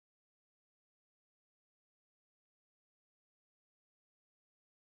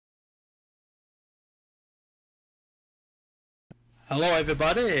Hello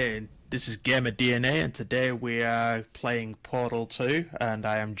everybody, this is Gamer DNA and today we are playing Portal 2 and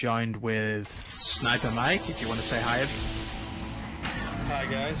I am joined with Sniper Mike, if you want to say hi. Hi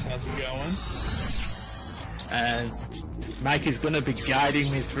guys, how's it going? And Mike is going to be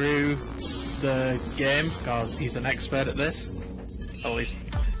guiding me through the game because he's an expert at this, at least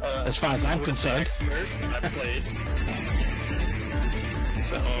as far as I'm concerned. I played.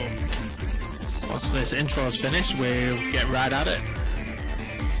 So once this intro is finished we'll get right at it.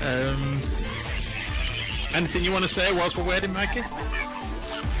 Anything you want to say whilst we're waiting, Mikey?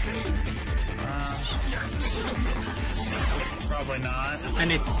 Probably not.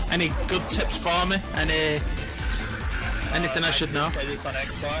 Any good tips for me? Anything I should know? I play this on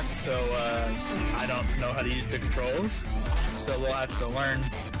Xbox, so I don't know how to use the controls. So we'll have to learn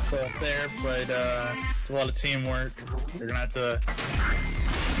both there, but it's a lot of teamwork. You're gonna have to.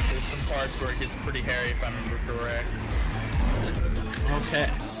 There's some parts where it gets pretty hairy, if I remember correct. Okay.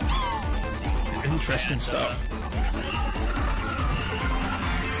 Interesting stuff.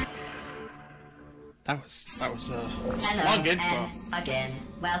 That was Hello, long intro. and again,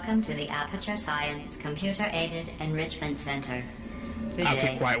 welcome to the Aperture Science Computer-Aided Enrichment Center.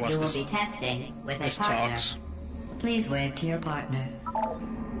 Today, you will be testing with a partner. Talks. Please wave to your partner.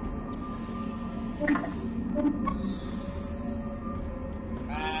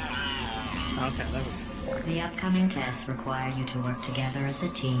 Okay, there we go. The upcoming tests require you to work together as a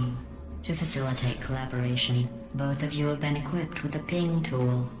team. To facilitate collaboration, both of you have been equipped with a ping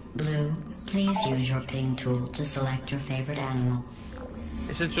tool. Blue, please use your ping tool to select your favorite animal.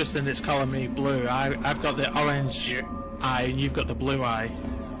 It's interesting it's calling me blue. I've got the orange eye and you've got the blue eye.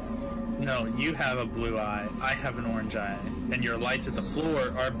 No, you have a blue eye. I have an orange eye, and your lights at the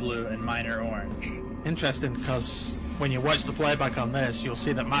floor are blue and mine are orange. Interesting because when you watch the playback on this, you'll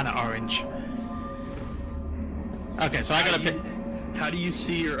see that mine are orange. Okay, so I gotta pick. How do you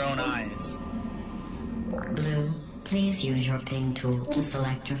see your own eyes? Blue, please use your ping tool to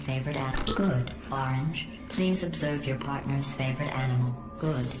select your favorite animal. Good. Orange, please observe your partner's favorite animal.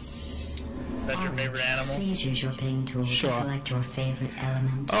 Good. That's your favorite animal? Please use your ping tool to select your favorite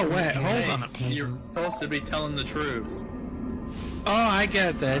element. Oh wait, hold on. You're supposed to be telling the truth. Oh, I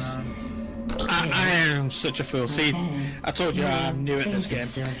get this. I am such a fool. See, I told you I'm new at this game.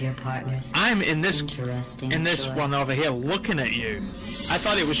 Your partners. I'm in this one over here looking at you. I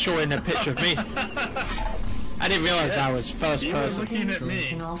thought it was showing a picture of me. I didn't realize I was first You person. were looking at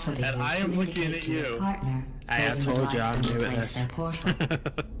me, and I am looking at you. I told you I'm new at this.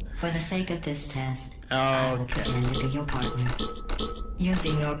 For the sake of this test, I will pretend to be your partner.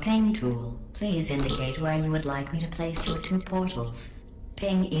 Using your ping tool, please indicate where you would like me to place your two portals.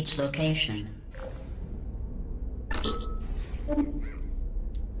 Ping each location.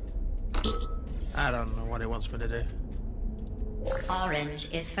 I don't know what it wants me to do. Orange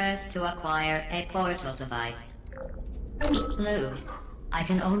is first to acquire a portal device. Blue, I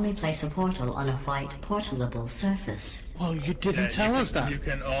can only place a portal on a white portalable surface. Well, you didn't tell us that. You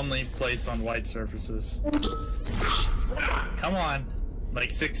can only place on white surfaces. Come on.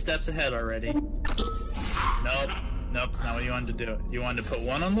 Like 6 steps ahead already. Nope. Nope, it's not what you wanted to do. You wanted to put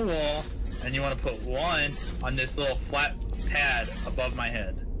one on the wall, and you want to put one on this little flat pad above my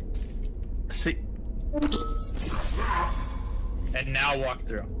head. See? And now walk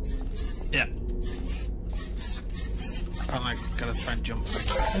through. Yeah. I gotta try and jump.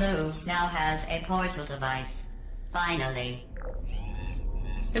 Blue now has a portal device. Finally.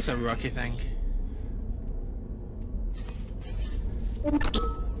 It's a rocky thing.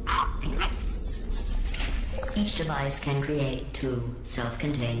 Each device can create 2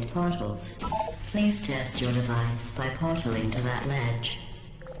 self-contained portals. Please test your device by portaling to that ledge.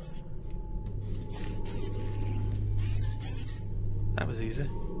 That was easy.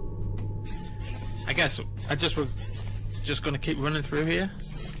 I guess I was just gonna keep running through here.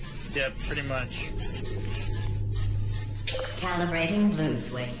 Yeah, pretty much. Calibrating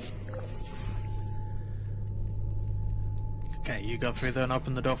Blue's weight. Okay, you go through there and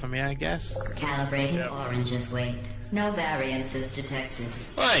open the door for me, I guess. Calibrating Orange's weight. No variances detected.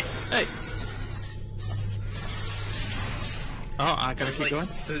 Hey! Hey! Oh, I gotta keep going?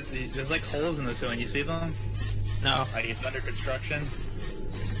 There's like holes in the ceiling, you see them? No. Like it's under construction.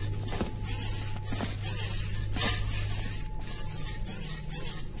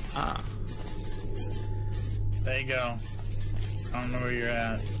 Ah. There you go. I don't know where you're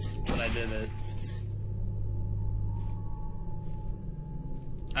at, but I did it.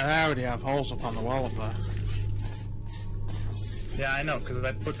 I already have holes up on the wall up there. Yeah, I know, because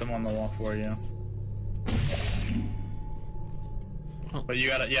I put them on the wall for you. But you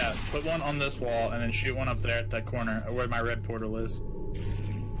gotta, yeah, put one on this wall and then shoot one up there at that corner where my red portal is.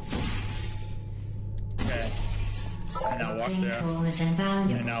 Okay. And now walk Ping through. tool is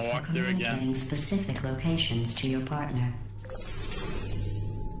invaluable And now walk for through again. communicating specific locations to your partner.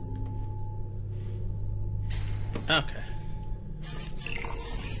 Okay.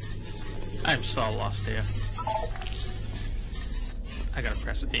 I'm so lost here. I gotta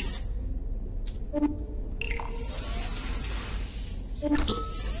press E.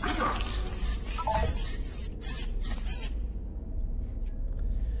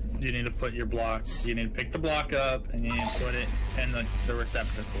 You need to put your block. You need to pick the block up and you need to put it in the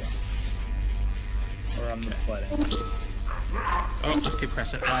receptacle. Or on the plate. Oh, I keep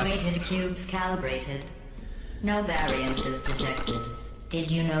pressing F. Weighted cubes calibrated. No variances detected. Did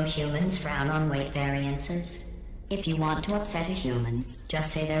you know humans frown on weight variances? If you want to upset a human,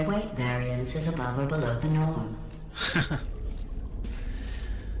 just say their weight variance is above or below the norm.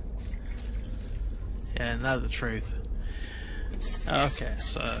 Yeah, now the truth. Okay,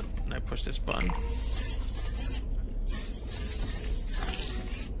 so now push this button.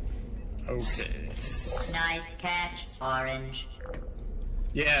 Okay. Nice catch, Orange.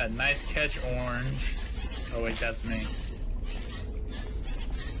 Yeah, nice catch, Orange. Oh wait, that's me.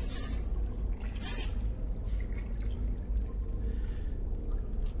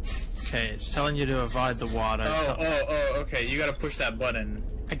 Okay, it's telling you to avoid the water. Oh, okay. You gotta push that button.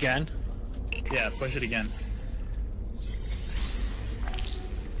 Again? Yeah, push it again.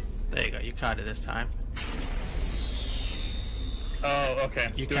 There you go, you caught it this time. Oh,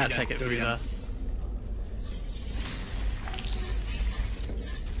 okay. You Do can't again. take it Do through again. there.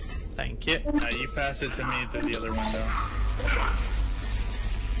 Thank you. You pass it to me through the other window.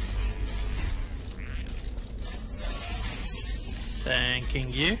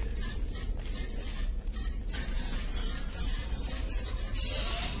 Thanking you.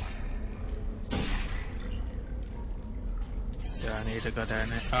 Do I need to go down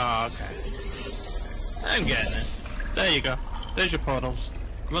there? Oh, okay. I'm getting this. There you go. There's your portals.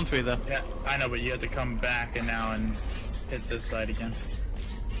 Run through there. Yeah, I know, but you have to come back and now and hit this side again.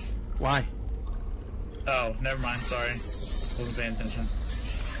 Why? Oh, never mind. Sorry. Wasn't paying attention.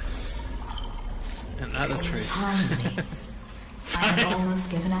 Isn't that the truth? Finally. I had almost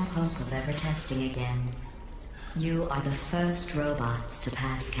given up hope of ever testing again. You are the first robots to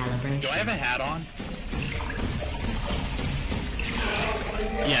pass calibration. Do I have a hat on?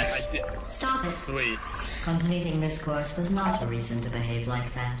 Yes. I did. Stop it. Sweet. Completing this course was not a reason to behave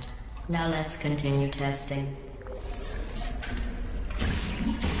like that. Now let's continue testing.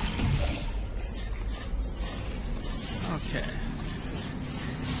 Okay.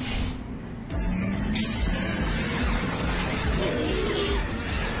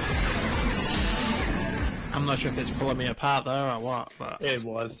 I'm not sure if it's pulling me apart there or what, but It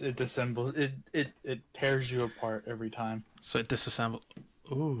was. It disassembles. It tears you apart every time. so it disassembled.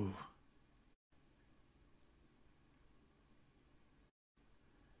 Ooh.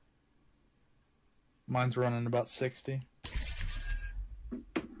 Mine's running about 60.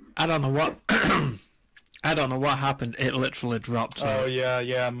 I don't know what. I don't know what happened. It literally dropped. Oh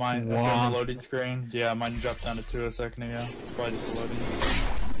yeah. Mine Wow. on the loading screen. Yeah, mine dropped down to 2 a second ago. It's probably just the loading.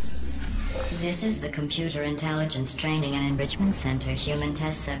 This is the Computer Intelligence Training and Enrichment Center Human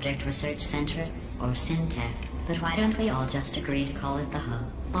Test Subject Research Center, or SynTech. But why don't we all just agree to call it the Hub?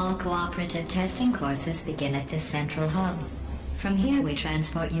 All cooperative testing courses begin at this central hub. From here we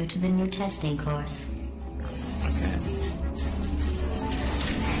transport you to the new testing course. Okay.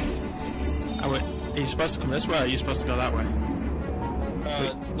 Oh wait, are you supposed to come this way or are you supposed to go that way?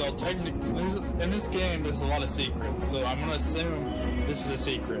 Well, technically, in this game, there's a lot of secrets, so I'm gonna assume this is a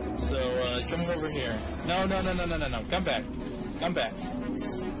secret. So, come over here. No. Come back.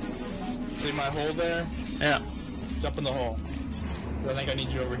 See my hole there? Yeah. Jump in the hole. I think I need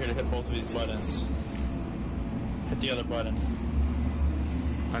you over here to hit both of these buttons. Hit the other button.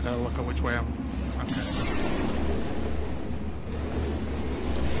 I gotta look at which way I'm. Okay.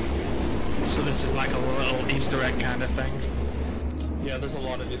 So this is like a little Easter egg kind of thing. Yeah, there's a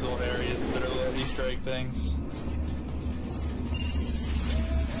lot of these little areas that are little Easter egg things.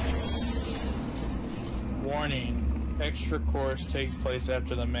 Warning. Extra course takes place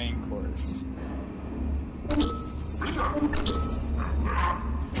after the main course.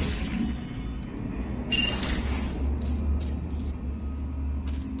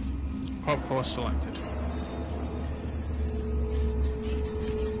 Hot course selected.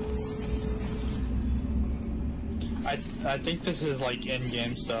 I think this is like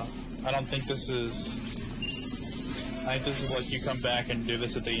in-game stuff. I don't think this is... I think this is like you come back and do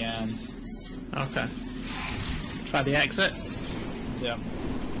this at the end. Okay. Try the exit. Yeah.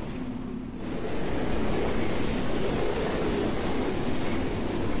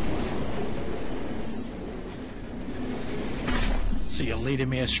 So you're leading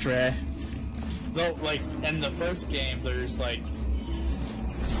me astray. Though, like, in the first game, there's like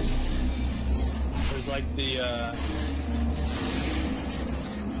the,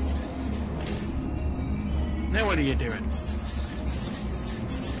 Now what are you doing?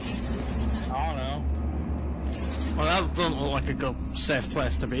 I don't know. Well, that doesn't look like a good, safe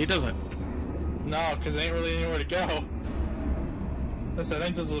place to be, does it? No, because there ain't really anywhere to go. I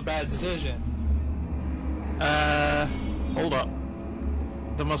think this was a bad decision. Hold up.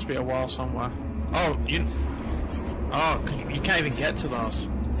 There must be a wall somewhere. Oh, you 'cause you can't even get to those.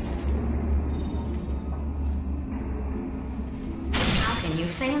 How can you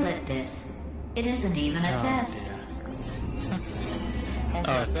fail at this? It isn't even a test. How can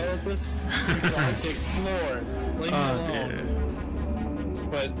I fail at this? Because I like to explore. Leave me alone. Dear.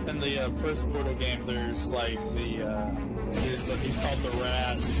 But in the first Portal game, there's like he's called the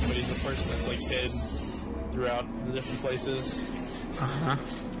Rat, but he's a person that's like hid throughout the different places. Uh-huh.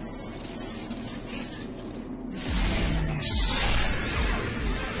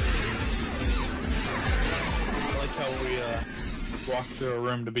 I like how we walked through a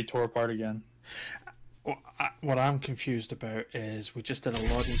room to be tore apart again. What I'm confused about is we just did a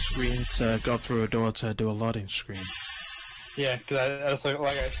loading screen to go through a door to do a loading screen. Yeah, because like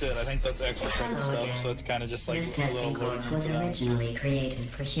I said, I think that's extra credit stuff, so it's kind of just like This a testing little course was originally created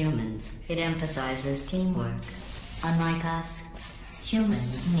for humans. It emphasizes teamwork. Unlike us,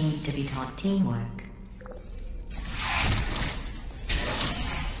 humans need to be taught teamwork.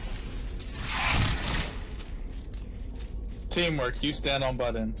 Teamwork, you stand on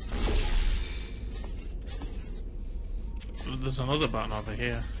button. There's another button over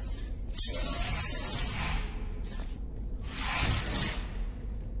here.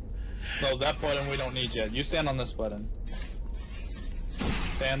 No, that button we don't need yet. You stand on this button.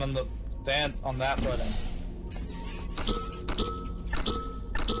 Stand on that button.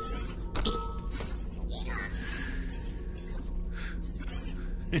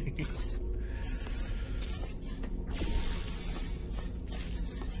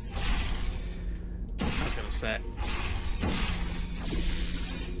 I was gonna say.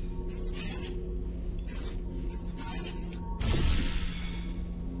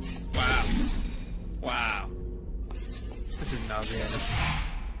 Wow. This is nauseating.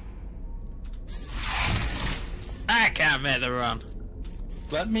 I can't make the run.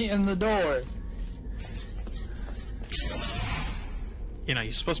 Let me in the door. You know,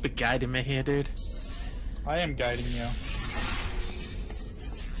 you're supposed to be guiding me here, dude. I am guiding you.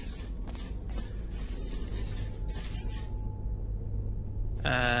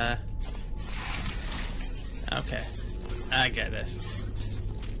 Okay. I get this.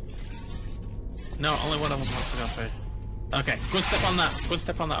 No, only one of them wants to go through. Okay, good step on that. Good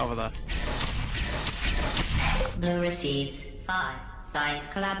step on that over there. Blue receives 5 science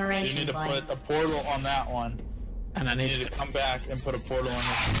You collaboration need to points. put a portal on that one. And I You need need to... to come back and put a portal on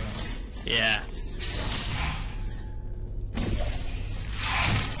this one. Yeah.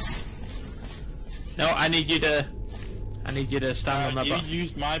 No, I need you to stand on that You button.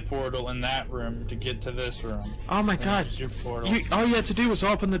 used my portal in that room to get to this room. Oh my And god. this is your portal. All you had to do was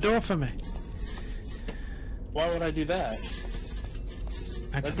open the door for me. Why would I do that?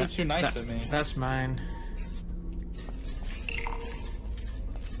 That'd be too nice of me. That's mine.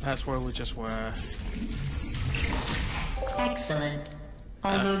 That's where we just were. Excellent.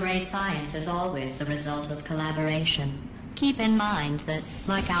 Although great science is always the result of collaboration, keep in mind that,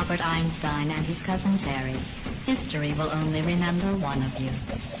 like Albert Einstein and his cousin Terry, history will only remember one of you.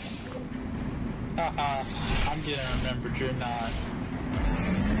 I'm getting remembered, you're not.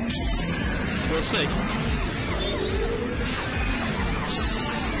 We'll see.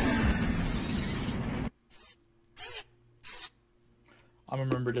 I'm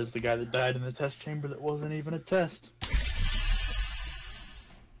remembered as the guy that died in the test chamber that wasn't even a test.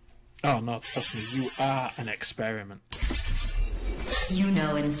 Oh no, trust me, you are an experiment. You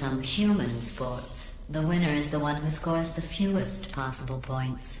know, in some human sports, the winner is the one who scores the fewest possible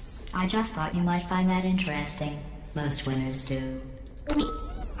points. I just thought you might find that interesting. Most winners do.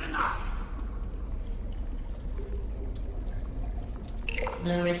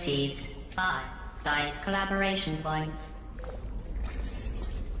 Blue receives 5 science collaboration points.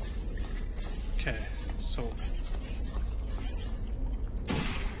 Okay, so...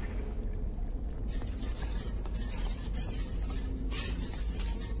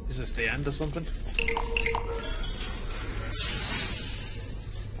 Is this the end or something?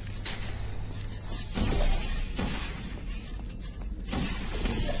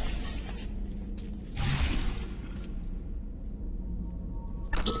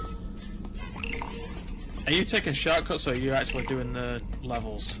 Are you taking shortcuts or are you actually doing the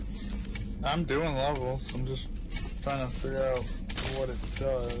levels? I'm doing levels. I'm just trying to figure out what it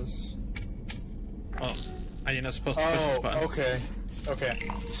does. Oh, are you not supposed to push this Oh, button? okay. Okay,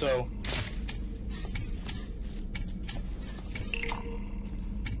 so...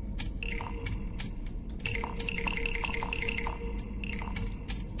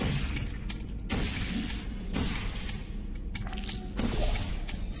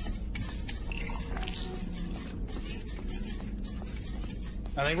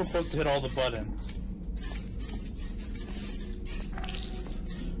 I think we're supposed to hit all the buttons.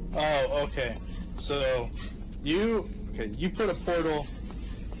 Oh, okay. So, you put a portal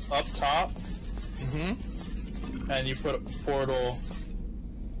up top, and you put a portal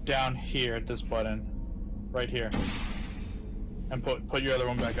down here at this button, right here, and put your other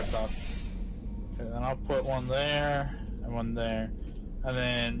one back up top. Okay, then I'll put one there and one there, and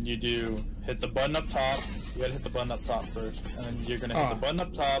then you do hit the button up top. You gotta hit the button up top first, and then you're gonna hit the button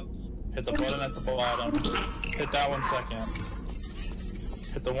up top, hit the button at the bottom, hit that one second,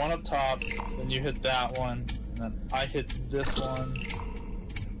 hit the one up top, then you hit that one, and then I hit this one,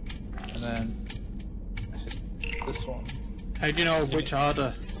 and then hit this one. How do you know which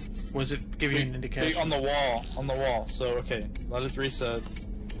order? Was it give you an indication? On the wall. So okay, let us reset.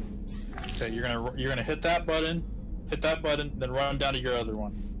 Okay, you're gonna hit that button, then run down to your other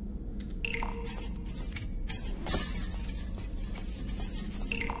one.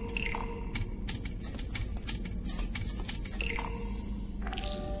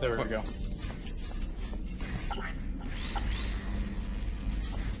 There we go.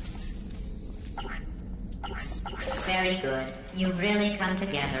 Very good. You've really come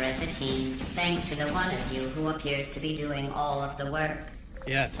together as a team, thanks to the one of you who appears to be doing all of the work.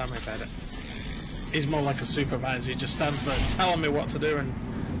 Yeah, tell me about it. He's more like a supervisor. He just stands there telling me what to do and...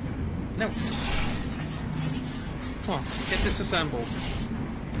 No. Come on, get disassembled.